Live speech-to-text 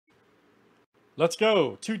Let's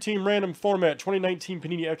go. Two-team random format, 2019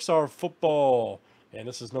 Panini XR football. And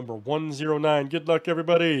this is number 109. Good luck,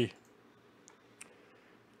 everybody.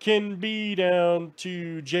 Ken B down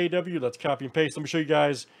to JW. Let's copy and paste. Let me show you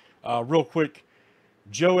guys real quick.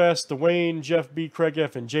 Joe S, Dwayne, Jeff B, Craig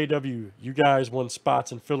F, and JW. You guys won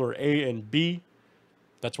spots in filler A and B.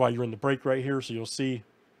 That's why you're in the break right here, so you'll see.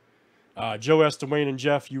 Joe S, Dwayne, and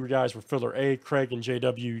Jeff, you guys were filler A. Craig and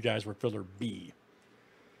JW, you guys were filler B.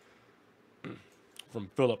 From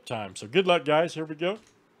fill-up time. So good luck, guys. Here we go.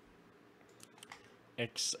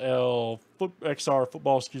 XR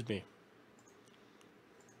football, excuse me.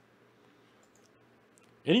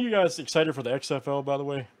 Any of you guys excited for the XFL, by the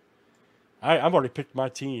way? I've already picked my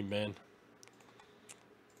team, man.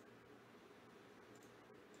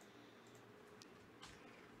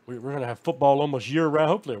 We're going to have football almost year-round.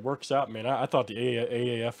 Hopefully it works out, man. I thought the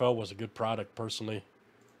AAFL was a good product, personally.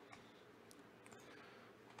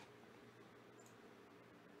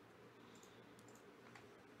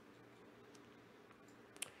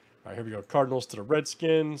 All right, here we go. Cardinals to the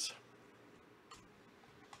Redskins.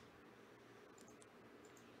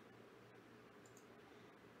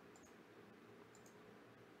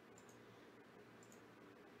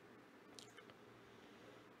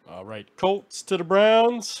 All right, Colts to the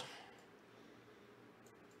Browns.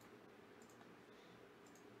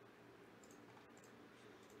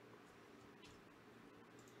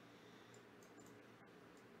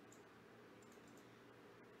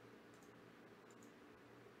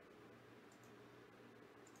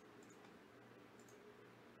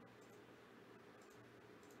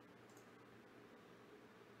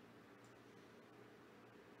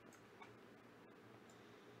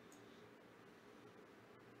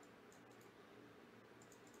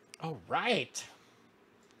 All right.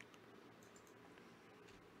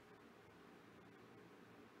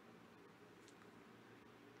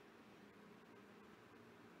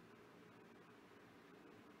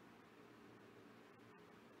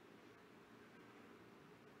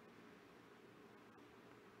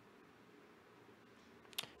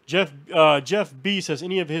 Jeff B says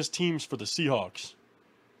any of his teams for the Seahawks.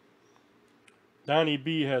 Donnie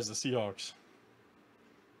B has the Seahawks.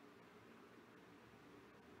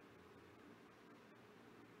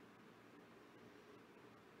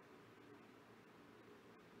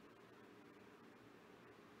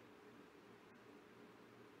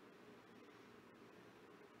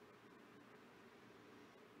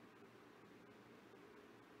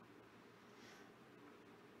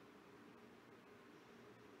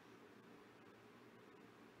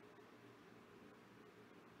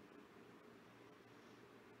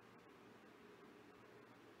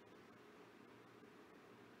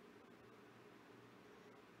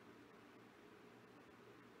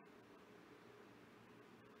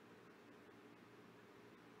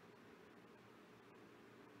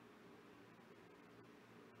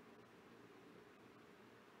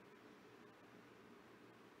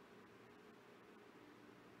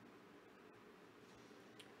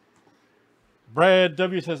 Brad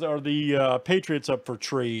W says, are the Patriots up for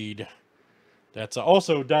trade? That's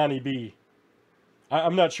also Donnie B.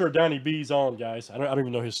 I'm not sure Donnie B's on, guys. I don't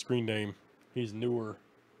even know his screen name. He's newer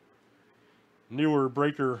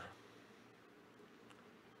breaker.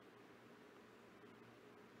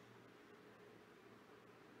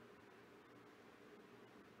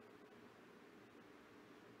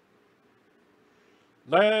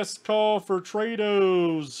 Last call for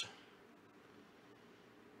trados.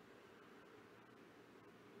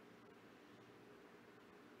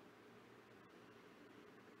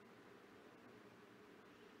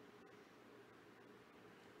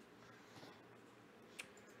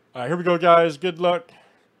 All right, here we go, guys. Good luck.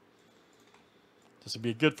 This will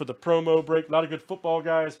be good for the promo break. A lot of good football,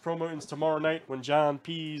 guys. Promo ends tomorrow night when John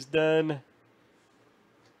P's done.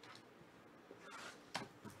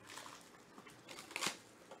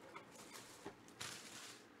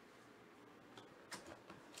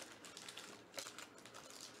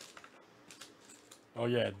 Oh,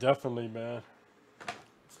 yeah, definitely, man.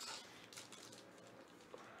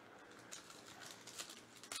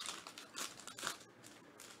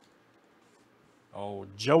 Oh,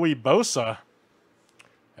 Joey Bosa.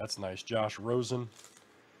 That's nice. Josh Rosen.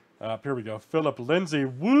 Here we go. Philip Lindsay.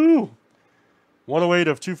 Woo! 108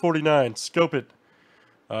 of 249. Scope it.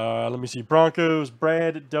 Let me see. Broncos.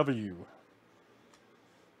 Brad W.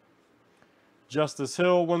 Justice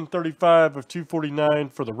Hill. 135 of 249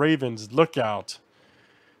 for the Ravens. Look out.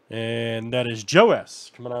 And that is Joe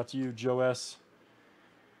S. Coming out to you, Joe S.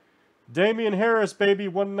 Damian Harris, baby.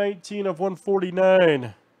 119 of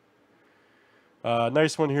 149.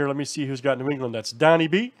 Nice one here. Let me see who's got New England. That's Donnie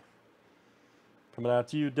B. Coming out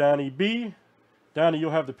to you, Donnie B. Donnie,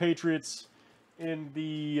 you'll have the Patriots in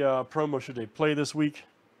the promo should they play this week.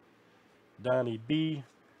 Donnie B.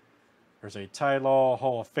 There's a Ty Law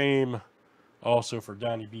Hall of Fame also for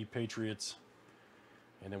Donnie B. Patriots.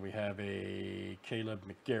 And then we have a Caleb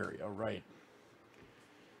McGarry. All right.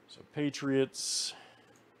 So Patriots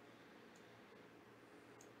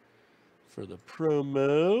for the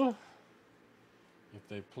promo. If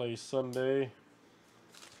they play Sunday.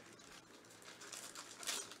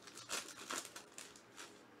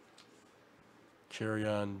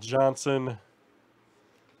 Kerryon Johnson.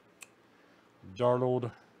 Darnold.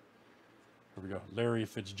 Here we go. Larry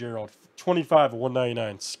Fitzgerald. 25 of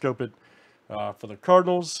 199. Scope it for the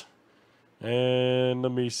Cardinals. And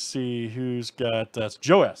let me see who's got that's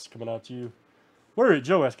Joe S. coming out to you. Where are you,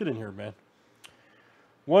 Joe S? Get in here, man.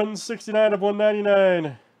 169 of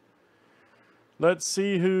 199. Let's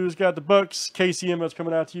see who's got the Bucks. KCM, that's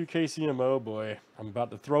coming out to you. KCM, oh boy. I'm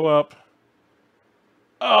about to throw up.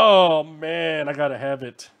 Oh, man, I got to have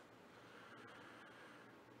it.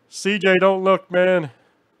 CJ, don't look, man,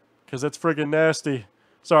 because that's friggin' nasty.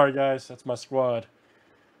 Sorry, guys, that's my squad.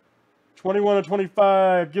 21 of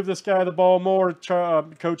 25. Give this guy the ball more,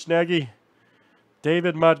 Coach Nagy.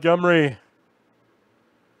 David Montgomery.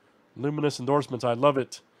 Luminous endorsements. I love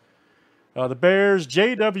it. The Bears,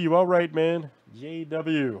 JW. All right, man.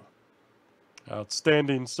 JW.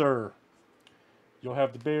 Outstanding, sir. You'll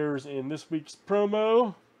have the Bears in this week's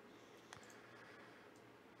promo.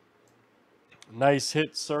 Nice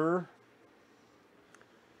hit, sir.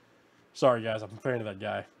 Sorry, guys. I'm a fan of that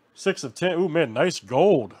guy. 6 of 10. Ooh, man. Nice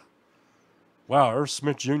gold. Wow. Irv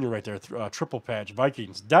Smith Jr. right there. Triple patch.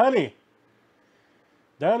 Vikings. Donnie.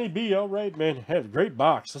 Donnie B. All right, man. Had great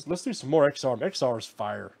box. Let's do some more XR. XR's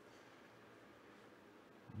fire.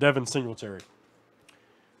 Devin Singletary.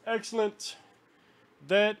 Excellent.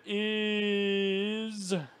 That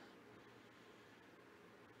is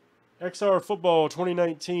XR Football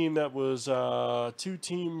 2019. That was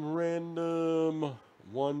 2-team random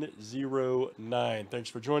 109. Thanks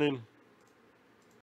for joining.